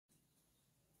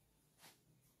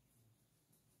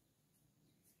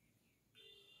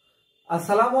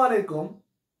আসসালামু আলাইকুম।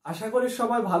 আশা করি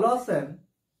সবাই ভালো আছেন।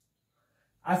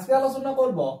 আজকে আলোচনা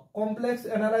করব কমপ্লেক্স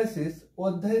অ্যানালাইসিস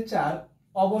অধ্যায় 4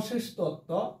 অবশেষ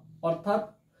তত্ত্ব অর্থাৎ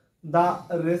দ্য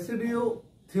রেসিডিউ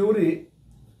থিওরি।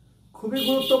 খুবই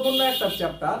গুরুত্বপূর্ণ একটা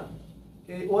চ্যাপ্টার।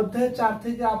 এই অধ্যায় 4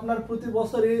 থেকে আপনার প্রতি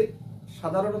বছরই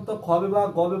সাধারণত খ বিভাগ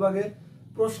গ বিভাগে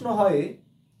প্রশ্ন হয়।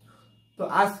 তো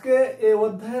আজকে এই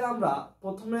অধ্যায়ের আমরা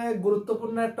প্রথমে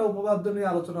গুরুত্বপূর্ণ একটা উপপাদ্য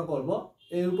নিয়ে আলোচনা করব।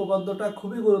 এই উপপাদ্যটা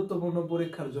খুবই গুরুত্বপূর্ণ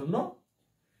পরীক্ষার জন্য।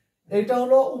 এটা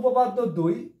হলো উপপাদ্য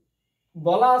 2।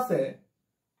 বলা আছে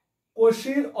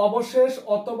কোষীর অবশেষ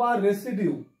অথবা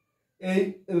রেসিডিউ। এই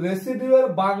রেসিডিউ এর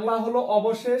বাংলা হলো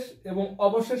অবশেষ এবং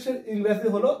অবশেষের ইংরেজি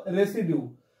হলো রেসিডিউ।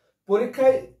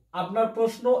 পরীক্ষায় আপনার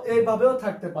প্রশ্ন এইভাবেও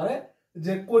থাকতে পারে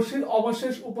যে কোষীর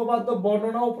অবশেষ উপপাদ্য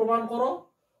বর্ণনা ও প্রমাণ করো,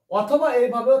 অথবা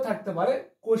এইভাবেও থাকতে পারে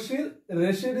কোষীর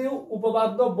রেসিডিউ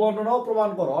উপপাদ্য বর্ণনা ও প্রমাণ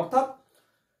করো। অর্থাৎ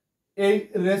এই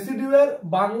রেসিডিউ এর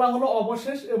বাংলা হলো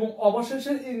অবশেষ এবং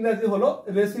অবশেষের ইংরেজি হলো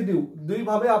রেসিডিউ। দুই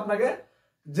ভাবে আপনাকে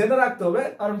জেনে রাখতে হবে,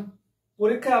 কারণ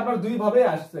পরীক্ষায় আপনার দুই ভাবে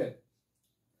আসছে।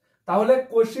 তাহলে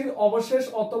কোষীর অবশেষ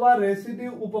অথবা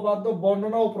রেসিডিউ উপপাদ্য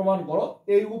বর্ণনা ও প্রমাণ করো।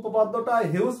 এই উপপাদ্যটা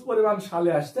হিউজ পরিমাণ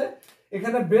সালে আসছে।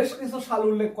 এখানে বেশ কিছু সাল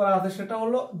উল্লেখ করা আছে, সেটা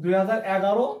হলো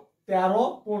 2011, 13,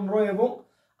 15 এবং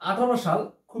 18 সাল।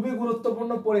 খুবই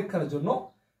গুরুত্বপূর্ণ পরীক্ষার জন্য।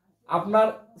 আপনার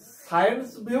সায়েন্স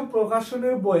ভিউ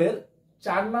প্রকাশনের বইয়ের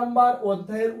 4 নাম্বার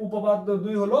অধ্যায়ের উপপাদ্য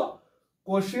 2 হলো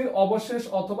কোষীর অবশেষ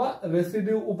অথবা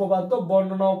রেসিডিউ উপপাদ্য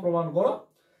বর্ণনা ও প্রমাণ করো।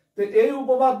 তো এই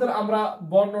উপপাদ্যের আমরা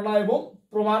বর্ণনা এবং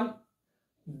প্রমাণ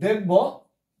দেখব।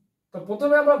 তো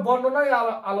প্রথমে আমরা বর্ণনায়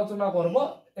আলোচনা করব।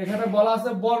 এখানে বলা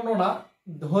আছে বর্ণনা,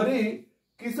 ধরি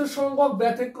কিছু সংখ্যক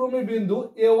ব্যতিক্রমী বিন্দু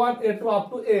a1 a2 up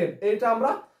to n। এইটা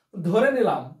আমরা ধরে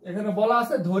নিলাম। এখানে বলা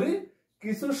আছে ধরি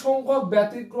কিছু সংখ্যক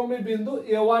ব্যতিক্রমী বিন্দু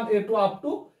a1 a2 up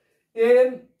to n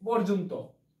পর্যন্ত।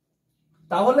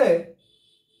 তাহলে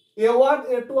a1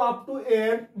 a2 up to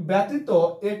n ব্যতীত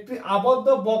একটি আবদ্ধ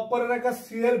বক্ররেখা c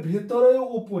এর ভিতরে ও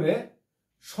উপরে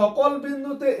সকল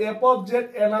বিন্দুতে f অফ z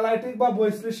অ্যানালাইটিক বা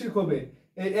বৈশ্লেষিক হবে।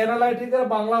 এই অ্যানালাইটিকের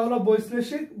বাংলা হলো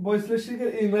বৈশ্লেষিক, বৈশ্লেষিকের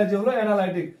ইংরেজি হলো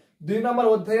অ্যানালাইটিক। 2 নম্বর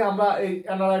অধ্যায়ে আমরা এই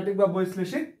অ্যানালাইটিক বা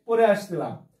বৈশ্লেষিক পড়ে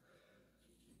আসছিলাম।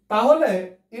 তাহলে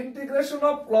integration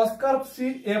of close curve c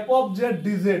f of z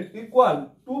dz equal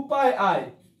 2 pi i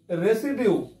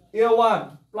residue a1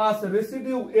 plus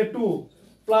residue a2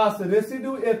 plus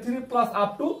residue a3 plus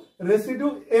up to residue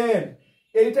n।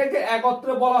 এইটাকে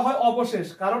একত্রে বলা হয় অবশেষ।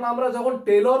 কারণ আমরা যখন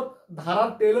টেলর ধারার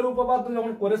টেলর উপপাদ্য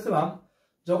যখন করেছিলাম,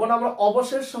 যখন আমরা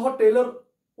অবশেষ সহ টেলর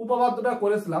উপপাদ্যটা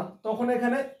করেছিলাম, তখন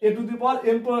এখানে a to the power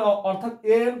n অর্থাৎ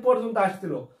an পর্যন্ত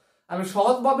আসছিল। আমি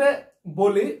সহজভাবে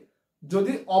বলি,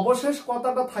 যদি অবশেষ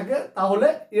কথাটা থাকে তাহলে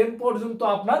n পর্যন্ত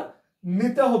আপনার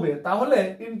নিতে হবে। তাহলে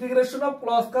integration of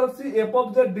close curve c f of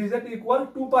z dz equal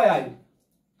 2 pi i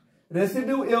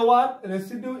residue a1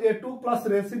 residue a2 plus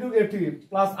residue a3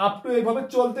 plus up to এইভাবে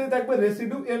চলতেই থাকবে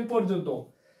রেসিডিউ n পর্যন্ত।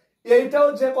 এইটাও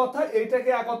যে কথা, এইটাকে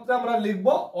একত্রে আমরা লিখব।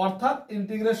 অর্থাৎ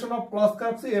integration of close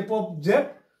curve c f of z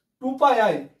 2 pi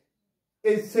i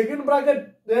এই সেকেন্ড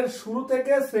ব্র্যাকেটের শুরু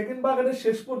থেকে সেকেন্ড ব্র্যাকেটের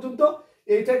শেষ পর্যন্ত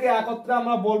এইটাকে একত্রে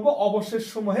আমরা বলবো অবশেষ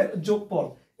সমূহের যোগফল।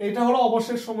 এটা হলো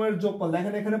অবশেষ সমূহের যোগফল।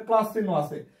 দেখেন এখানে প্লাস চিহ্ন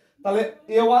আছে। তাহলে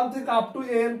a1 থেকে আপ টু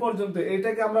an পর্যন্ত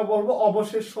এইটাকে আমরা বলবো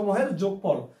অবশেষ সমূহের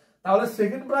যোগফল। তাহলে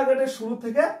সেকেন্ড ব্র্যাকেটের শুরু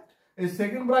থেকে এই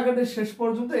সেকেন্ড ব্র্যাকেটের শেষ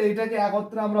পর্যন্ত এইটাকে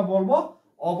একত্রে আমরা বলবো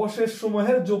অবশেষ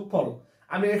সমূহের যোগফল।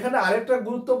 আমি এখানে আরেকটা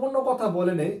গুরুত্বপূর্ণ কথা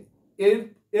বলে নেই।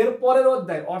 এর পরের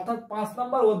অধ্যায় অর্থাৎ 5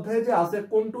 নাম্বার অধ্যায়ে যে আছে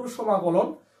কন্টুর সমাকলন,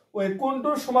 ওই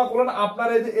কন্টুর সমাকলন আপনার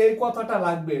এই কথাটা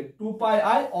লাগবে 2 পাই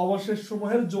i অবশেষ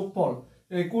সমূহের যোগফল।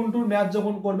 এই কন্টুর ম্যাথ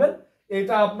যখন করবেন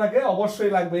এটা আপনাকে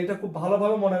অবশ্যই লাগবে, এটা খুব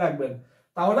ভালোভাবে মনে রাখবেন।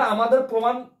 তাহলে আমাদের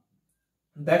প্রমাণ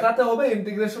দেখাতে হবে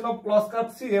integration of close curve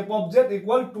c f of z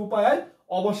equal 2 pi i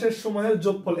অবশেষ সমূহের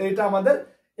যোগফল। এইটা আমাদের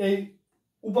এই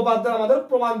উপপাদ্যের আমাদের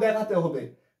প্রমাণ দেখাতে হবে।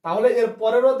 তাহলে এর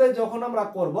পরের অধ্যায়ে যখন আমরা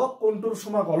করব কন্টুর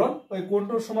সমাকলন, ওই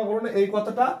কন্টুর সমাকলনে এই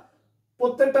কথাটা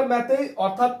প্রত্যেকটা ম্যাথেই,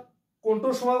 অর্থাৎ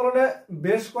কন্টুর সমাকলনে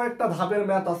বেশ কয়েকটা ধাপের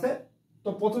ম্যাথ আছে। তো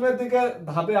প্রথমের দিকে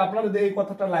ধাপে আপনার এই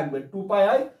কথাটা লাগবে 2 পাই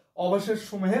i অবশেষ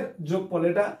সমূহের যোগফল।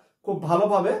 এটা খুব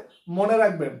ভালোভাবে মনে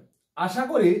রাখবেন। আশা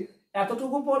করি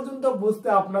এতটুকু পর্যন্ত বুঝতে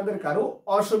আপনাদের কারো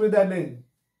অসুবিধা নেই।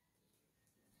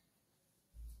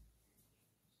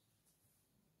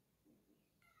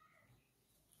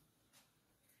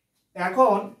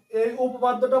 এখন এই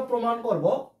উপপাদ্যটা প্রমাণ করব।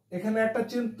 এখানে একটা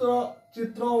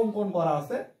চিত্র অঙ্কন করা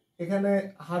আছে। এখানে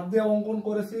হাত দিয়ে অঙ্কন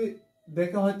করেছি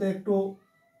দেখে হয়তো একটু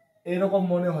এরকম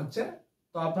মনে হচ্ছে।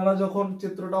 তো আপনারা যখন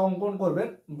চিত্রটা অঙ্কন করবেন,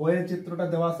 বইয়ে চিত্রটা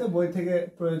দেওয়া আছে, বই থেকে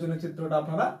প্রয়োজনীয় চিত্রটা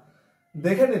আপনারা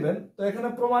দেখে নেবেন। তো এখানে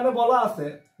প্রমাণে বলা আছে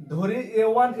ধরি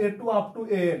A1 A2 up to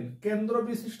AN কেন্দ্র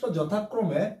বিশিষ্ট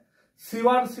যথাক্রমে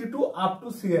C1 C2 up to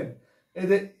CN। এই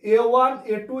যে A1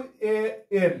 A2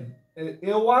 AN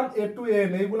A1 A2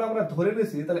 AN এইগুলো আমরা ধরে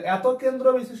নিয়েছি, তাহলে এত কেন্দ্র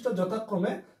বিশিষ্ট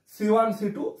যথাক্রমে C1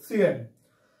 C2 CN।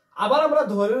 আবার আমরা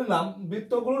ধরে নিলাম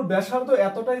বৃত্তগুলোর ব্যাসার্ধ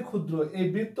এতটাই ক্ষুদ্র, এই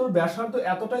বৃত্তর ব্যাসার্ধ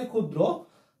এতটাই ক্ষুদ্র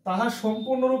তাহা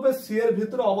সম্পূর্ণরূপে সি এর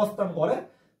ভিতরে অবস্থান করে,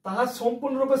 তাহা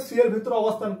সম্পূর্ণরূপে সি এর ভিতরে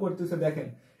অবস্থান করতেছে। দেখেন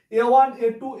A1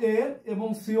 A2 AN এবং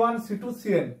C1 C2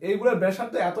 CN এইগুলোর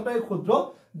ব্যাসার্ধ এতটাই ক্ষুদ্র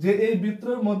যে এই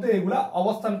বৃত্তের মধ্যে এগুলা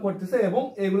অবস্থান করতেছে এবং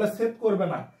এগুলা ছেদ করবে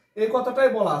না। এই কথাটাই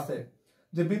বলা আছে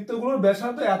যে বৃত্তগুলোর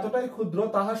ব্যাসার্ধ এতটাই ক্ষুদ্র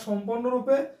তাহা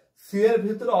সম্পূর্ণরূপে সি এর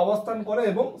ভিতরে অবস্থান করে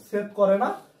এবং ছেদ করে না।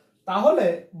 তাহলে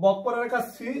বক্ররেখা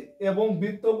সি এবং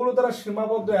বৃত্তগুলো দ্বারা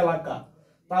সীমাবদ্ধ এলাকা,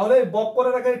 তাহলে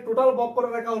বক্ররেখা টোটাল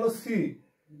বক্ররেখা হলো সি,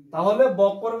 তাহলে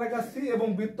বক্ররেখা সি এবং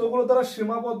বৃত্তগুলো দ্বারা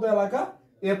সীমাবদ্ধ এলাকা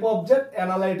এফ অফ জেড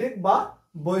অ্যানালাইটিক বা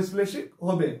বৈশ্লেষিক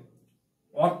হবে।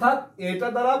 অর্থাৎ এটা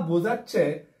দ্বারা বোঝাচ্ছে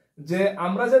যে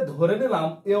আমরা যে ধরে নিলাম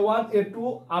A1 A2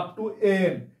 up to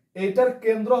AN এইটার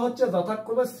কেন্দ্র হচ্ছে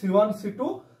যথাক্রমে C1 C2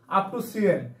 up to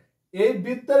CN। এই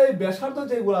বৃত্তের এই ব্যাসার্ধ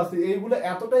যেগুলো আছে এইগুলো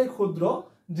এতটাই ক্ষুদ্র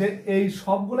যে এই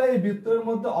সবগুলো এই বৃত্তের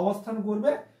মধ্যে অবস্থান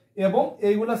করবে এবং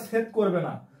এইগুলা ছেদ করবে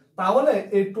না। তাহলে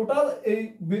এই টোটাল এই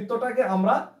বৃত্তটাকে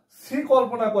আমরা সি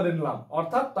কল্পনা করে নিলাম।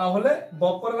 অর্থাৎ তাহলে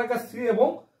বক্ররেখা সি এবং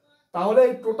তাহলে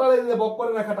এই টোটাল এই যে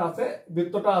বক্ররেখাটা আছে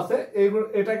বৃত্তটা আছে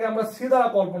এটাকে আমরা সি দ্বারা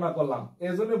কল্পনা করলাম,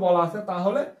 এই জন্য বলা আছে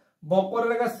তাহলে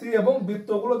বক্ররেখা সি এবং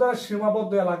বৃত্তগুলো দ্বারা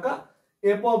সীমাবদ্ধ এলাকা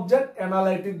এফ অফ জেড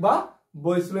অ্যানালাইটিক বা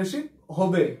বৈশ্লেষিক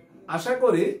হবে। আশা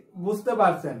করি বুঝতে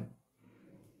পারছেন।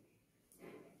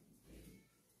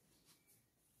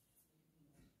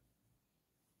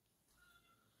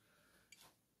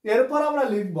 এরপর আমরা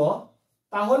লিখব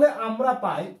তাহলে আমরা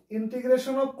পাই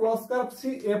integration of close curve C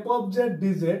F of Z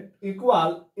DZ equal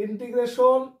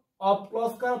integration of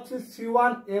close curve C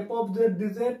C1 F of Z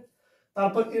DZ,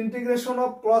 তারপর integration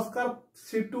of close curve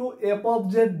C2 F of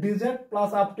Z DZ plus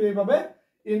up to এইভাবে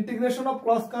integration of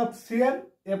close curve CN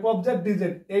F of Z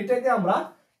DZ. এইটাকে আমরা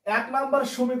 1 number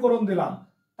সমীকরণ দিলাম।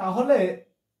 তাহলে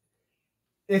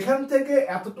এখান থেকে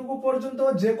এতটুকু পর্যন্ত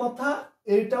যে কথা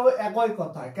এইটাও একই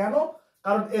কথা। কেন?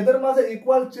 কারণ এদের মাঝে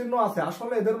ইকুয়াল চিহ্ন আছে,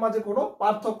 আসলে এদের মাঝে কোনো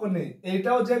পার্থক্য নেই।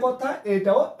 এইটাও যে কথা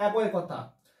এইটাও একই কথা।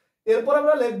 এরপর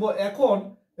আমরা লিখবো এখন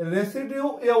রেসিডিউ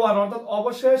A1 অর্থাৎ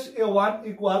অবশেষ A1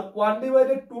 equal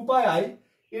 1/2 pi I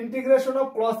integration of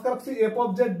close curve C F of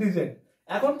Z DZ.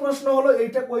 এখন প্রশ্ন হলো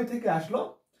এইটা কই থেকে আসলো?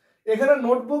 এখানে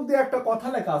নোটবুক দিয়ে একটা কথা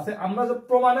লেখা আছে, আমরা যে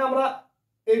প্রমাণে আমরা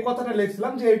এই কথাটা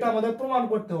লিখছিলাম যে এটা আমাদের প্রমাণ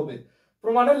করতে হবে।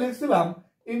 প্রমাণে লিখছিলাম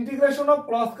integration of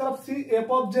close curve C F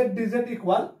of Z DZ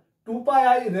equal 2 pi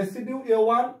I residue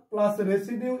A1 plus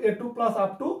residue A2 plus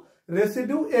up to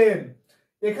residue AN।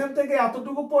 এখান থেকে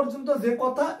এতটুকু পর্যন্ত যে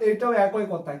কথা এইটাও একই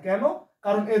কথা। কেন?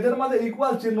 কারণ এদের মাঝে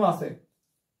ইকুয়াল চিহ্ন আছে।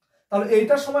 তাহলে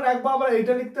এইটার সমান একবার আমরা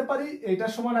এইটা লিখতে পারি,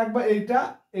 এইটার সমান একবার এইটা,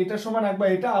 এইটার সমান একবার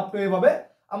এইটা, আপ টু এইভাবে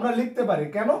আমরা লিখতে পারি।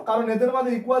 কেন? কারণ এদের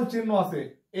মাঝে ইকুয়াল চিহ্ন আছে।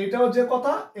 এইটাও যে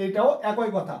কথা এইটাও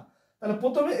একই কথা। তাহলে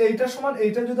প্রথমে এইটার সমান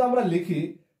এইটা যদি আমরা লিখি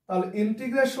তাহলে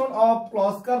integration of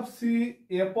close curve C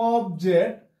F of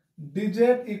Z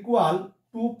DZ equal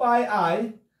 2 pi I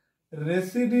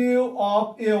residue of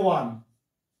A1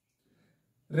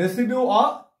 residue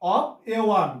of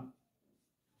A1।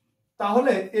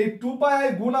 তাহলে এই 2 পাই আই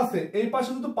গুণ আছে এই পাশে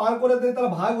যদি পার করে দেয়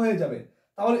তাহলে ভাগ হয়ে যাবে।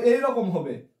 তাহলে এই রকম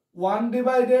হবে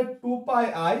 1/2 পাই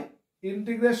I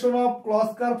integration of close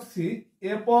curve C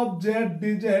F of Z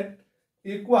DZ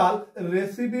equal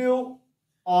residue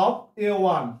of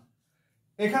A1।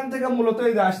 এখান থেকে মূলত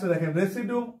এই যে আসছে দেখেন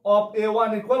residue of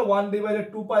A1 equal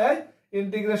 1/2 pi I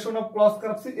integration of close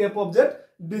curve C F of Z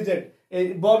DZ. এই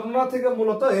বর্ণনা থেকে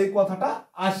মূলত এই কথাটা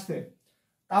আসছে।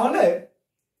 তাহলে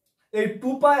এই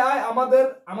 2 পাই আই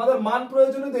আমাদের মান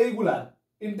প্রয়োজনীয় এইগুলার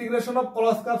integration of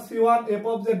close curve C1 F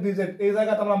of Z DZ এই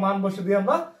জায়গাতে আমরা মান বসে দিয়ে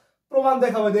আমরা প্রমাণ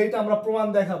দেখাবো যে এইটা আমরা প্রমাণ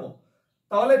দেখাবো।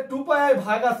 তাহলে 2 পাই আই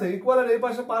ভাগ আছে ইকুয়ালের এই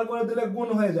পাশে পার করে দিলে গুণ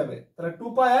হয়ে যাবে। তাহলে 2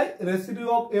 পাই আই রেসিডিউ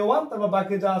অফ A1 তারপর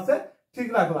বাকি যা আছে ঠিক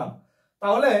রাখলাম।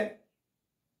 তাহলে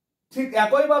ঠিক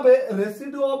একই ভাবে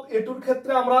রেসিডিউ অফ A2 এর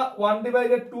ক্ষেত্রে আমরা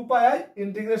 1/2 পাই I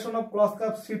integration of close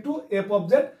curve C2 F of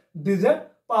Z DZ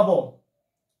পাবো।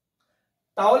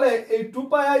 তাহলে এই 2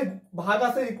 পাই আই ভাগ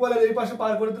আছে ইকুয়ালের এই পাশে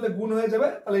পার করে দিলে গুণ হয়ে যাবে।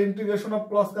 তাহলে integration of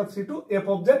close curve C2 F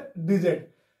of Z DZ.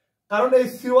 কারণ এই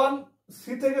C1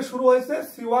 সি থেকে শুরু হয়েছে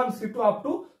C1 C2 up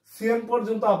to CN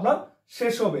পর্যন্ত আপনার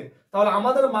শেষ হবে। তাহলে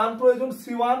আমাদের মান প্রয়োজন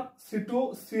C1 C2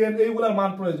 CN এইগুলার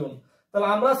মান প্রয়োজন। তাহলে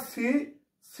আমরা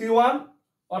C1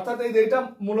 অর্থাৎ এই যেটা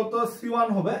মূলত C1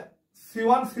 হবে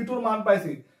C1 C2 এর মান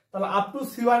পাইছি, তাহলে আপ টু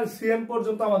C1 CN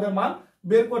পর্যন্ত আমাদের মান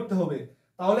বের করতে হবে।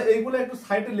 তাহলে এইগুলো একটু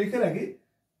সাইডে লিখে রাখি,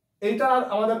 এইটা আর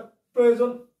আমাদের প্রয়োজন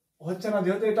হচ্ছে না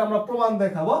যেহেতু এটা আমরা প্রমাণ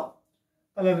দেখাবো।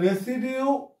 তাহলে রেসিডিউ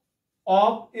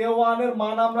অফ a1 এর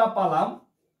মান আমরা পেলাম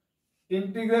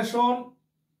ইন্টিগ্রেশন,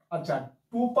 আচ্ছা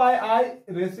 2 পাই i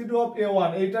রেসিডিউ অফ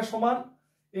a1 এইটা সমান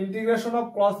integration of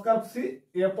cross curve c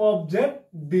f of z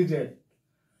dz।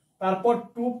 তারপর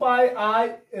 2 পাই i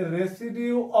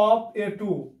রেসিডিউ অফ a2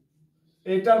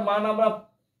 এইটার মান আমরা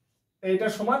এইটা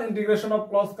সমান integration of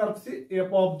cross curve c f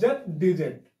of z dz।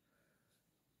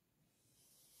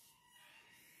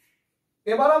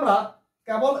 এবার আমরা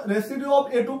কেবল রেসিডিউ অফ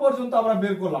a2 পর্যন্ত আমরা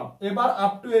বের করলাম। এবার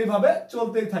আপ টু এইভাবে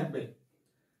চলতেই থাকবে,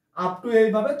 আপ টু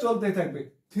এইভাবে চলতেই থাকবে।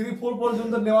 3 4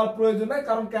 পর্যন্ত নেওয়ার প্রয়োজন নাই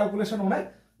কারণ ক্যালকুলেশন অনেক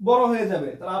বড় হয়ে যাবে।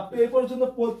 তাহলে আপ টু এই পর্যন্ত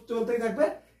চলতেই থাকবে।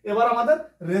 এবার আমাদের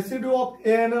রেসিডিউ অফ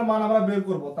n এর মান আমরা বের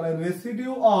করব। তাহলে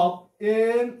residue of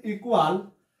n equal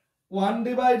 1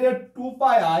 divided 2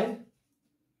 pi i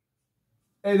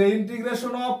এই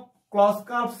integration of cross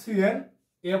curve cn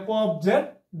f of z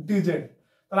dz।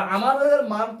 তাহলে আমাদের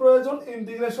মান প্রয়োজন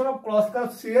integration of cross curve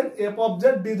cn f of z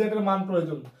dz এর মান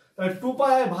প্রয়োজন। তাহলে 2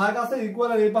 পাই i ভাগ আছে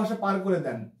ইকুয়াল এর এই পাশে পার করে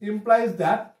দেন, implies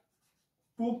that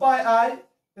 2 pi i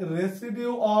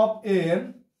residue of n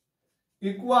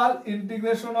equal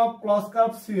integration of cross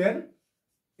curve cn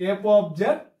f of z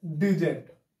dz।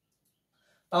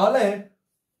 তাহলে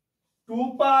 2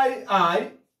 পাই i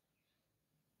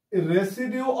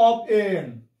residue of n,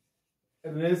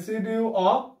 residue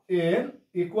of n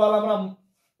equal আমরা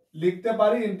লিখতে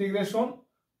পারি integration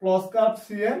cross curve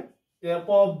cn f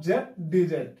of z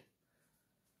dz।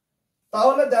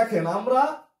 তাহলে দেখেন আমরা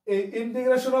এই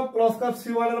integration of cross curve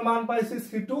c1 এর মান পাইছি,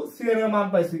 c2 cn এর মান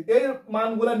পাইছি। এই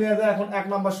মানগুলো নিয়ে যায় এখন 1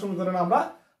 নাম্বার সমীকরণে আমরা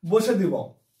বসে দিব।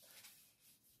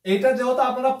 এইটা যেহেতু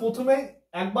আপনারা প্রথমেই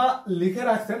একবার লিখে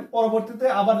রাখছেন, পরবর্তীতে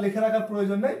আবার লিখে রাখার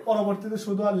প্রয়োজন নেই, পরবর্তীতে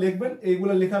শুধু আর লিখবেন,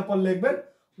 এইগুলো লেখার পর লিখবেন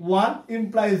 1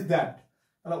 ইমপ্লাইজ দ্যাট।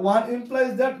 তাহলে 1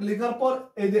 ইমপ্লাইজ দ্যাট লেখার পর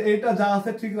এই যে এইটা যা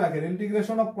আছে ঠিক রাখেন,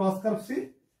 integration of cross curve c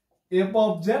f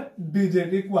of z dz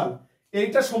equal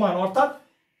এইটা সমান, অর্থাৎ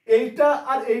এইটা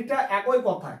আর এইটা একই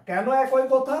কথা। কেন একই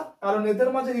কথা? কারণ এদের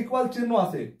মাঝে ইকুয়াল চিহ্ন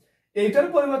আছে। এইটার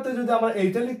পরিবর্তে যদি আমরা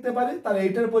এইটা লিখতে পারি তাহলে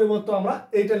এইটার পরিবর্তে আমরা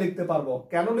এইটা লিখতে পারবো।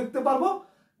 কেন লিখতে পারবো?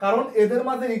 কারণ এদের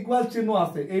মাঝে ইকুয়াল চিহ্ন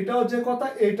আছে। এইটাও যে কথা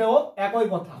এইটাও একই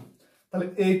কথা। তাহলে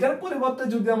এইটার পরিবর্তে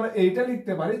যদি আমরা এইটা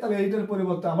লিখতে পারি তাহলে এইটার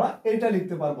পরিবর্তে আমরা এইটা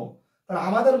লিখতে পারবো। তাহলে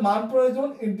আমাদের মান প্রয়োজন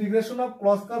integration of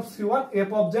cross curve c1 f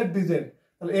of z dz।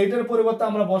 তাহলে এইটার পরিবর্তে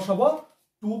আমরা বসাবো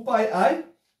 2 পাই i,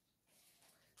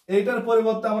 এইটার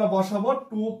পরিবর্তে আমরা বসাবো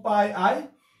 2 পাই i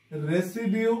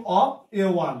রেসিডিউ অফ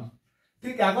a1।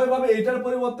 ঠিক একই ভাবে এইটার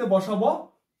পরিবর্তে বসাবো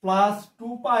plus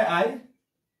 2 pi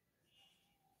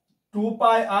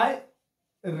i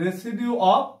residue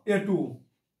of a2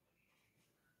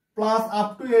 plus up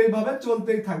to এইভাবে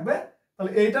চলতেই থাকবে।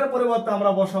 তাহলে এইটার পরিবর্তে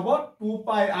আমরা বসাবো 2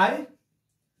 পাই i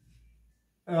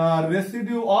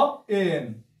residue of an,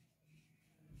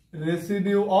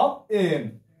 residue of an।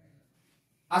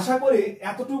 আশা করি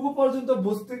এতটুকু পর্যন্ত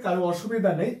বুঝতে কারো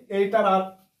অসুবিধা নেই, এইটার আর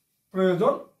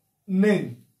প্রয়োজন নেই।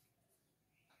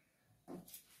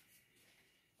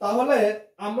 তাহলে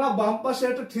আমরা বাম পাশে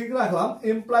এটা ঠিক রাখলাম,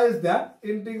 implies that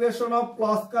integration of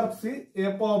cross curve c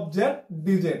f of z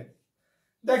dz।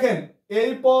 দেখেন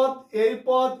এই পদ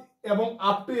এবং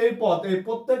আপ টু এই পদ, এই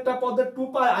প্রত্যেকটা পদে 2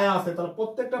 পাই i আছে। তাহলে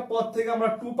প্রত্যেকটা পদ থেকে আমরা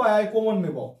 2 পাই i কমন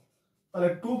নেব। তাহলে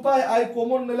 2 পাই i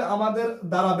কমন নিলে আমাদের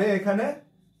দাঁড়াবে এখানে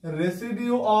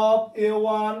residue of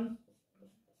a1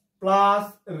 plus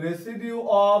residue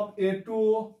of a2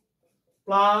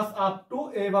 plus up to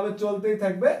এইভাবে চলতেই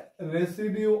থাকবে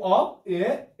রেসিডিউ অফ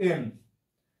an।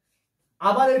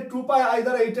 আবার এই 2 পাই i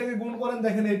দ্বারা এইটাকে গুণ করেন,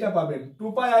 দেখেন এইটা পাবেন। 2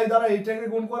 পাই i দ্বারা এইটাকে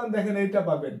গুণ করেন, দেখেন এইটা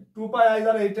পাবেন। 2 পাই i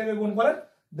দ্বারা এইটাকে গুণ করেন,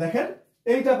 দেখেন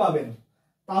এইটা পাবেন।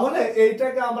 তাহলে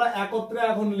এইটাকে আমরা একত্রে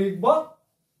এখন লিখব,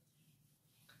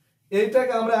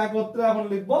 এইটাকে আমরা একত্রে এখন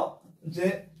লিখব যে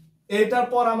এইটার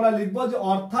পর আমরা লিখব যে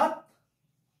অর্থাৎ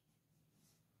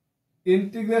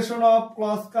integration of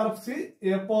cross curve c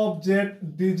f of z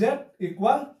dz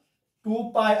equal 2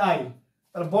 pi i।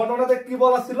 তার বর্ণনাতে কি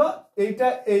বলা ছিল? এইটা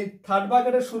এই থার্ড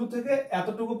ব্র্যাকেটের শুরু থেকে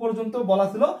এতটুকু পর্যন্ত বলা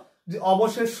ছিল যে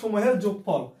অবশেষ সমূহের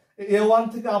যোগফল। a1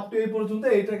 থেকে আপ টু এই পর্যন্ত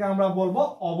এইটাকে আমরা বলবো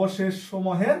অবশেষ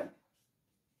সমূহের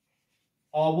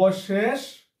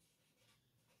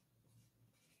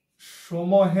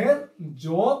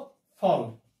যোগফল।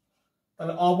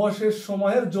 তাহলে অবশেষ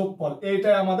সমূহের যোগফল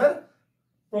এইটাই আমাদের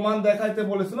প্রমাণ দেখাইতে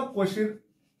বলেছিল কোষীর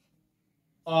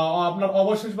আপনার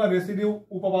অবশেষ বা রেসিডিউ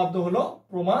উপপাদ্য হলো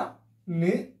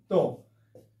প্রমাণিত।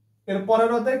 এর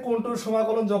পরের অধ্যায় কন্ট্রোল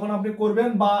সমাকলন যখন আপনি করবেন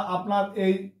বা আপনার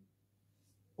এই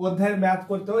অধ্যায়ের ম্যাথ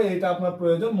করতে হয় এটা আপনার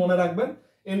প্রয়োজন, মনে রাখবেন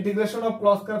integration of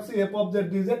cross curve c f of z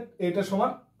dz এইটা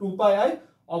সমান 2 পাই i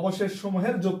অবশেষ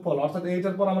সমূহের যোগফল, অর্থাৎ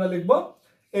এইটার পর আমরা লিখবো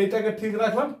এইটাকে ঠিক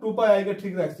রাখলাম, 2πi কে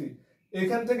ঠিক রাখছি,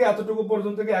 এখান থেকে এতটুকু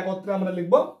পর্যন্ত একত্রে আমরা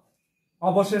লিখবো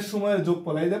অবশেষ সময়ের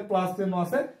যোগফল। এই যে প্লাস চিহ্ন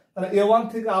আছে, তাহলে a1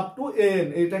 থেকে আপ টু an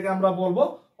এইটাকে আমরা বলবো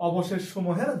অবশেষ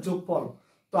সমূহের যোগফল।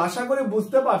 তো আশা করি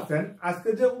বুঝতে পারছেন আজকে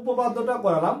যে উপপাদ্যটা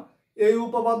করালাম এই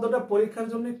উপপাদ্যটা পরীক্ষার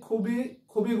জন্য খুবই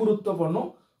খুবই গুরুত্বপূর্ণ।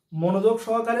 মনোযোগ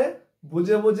সহকারে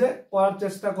বুঝে বুঝে করার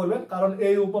চেষ্টা করবেন, কারণ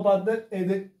এই উপপাদ্যের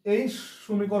এই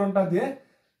সমীকরণটা দিয়ে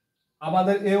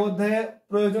আমাদের এই অধ্যায়ে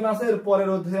প্রয়োজন আছে, এর পরের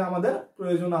অধ্যায়ে আমাদের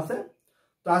প্রয়োজন আছে।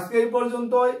 তো আজকে এই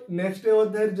পর্যন্তই। নেক্সট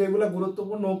অধ্যায়ের যেগুলো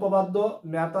গুরুত্বপূর্ণ উপপাদ্য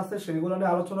ম্যাথ আছে সেগুলো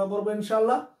নিয়ে আলোচনা করবো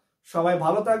ইনশাআল্লাহ। সবাই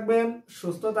ভালো থাকবেন,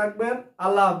 সুস্থ থাকবেন,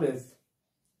 আল্লাহ হাফেজ।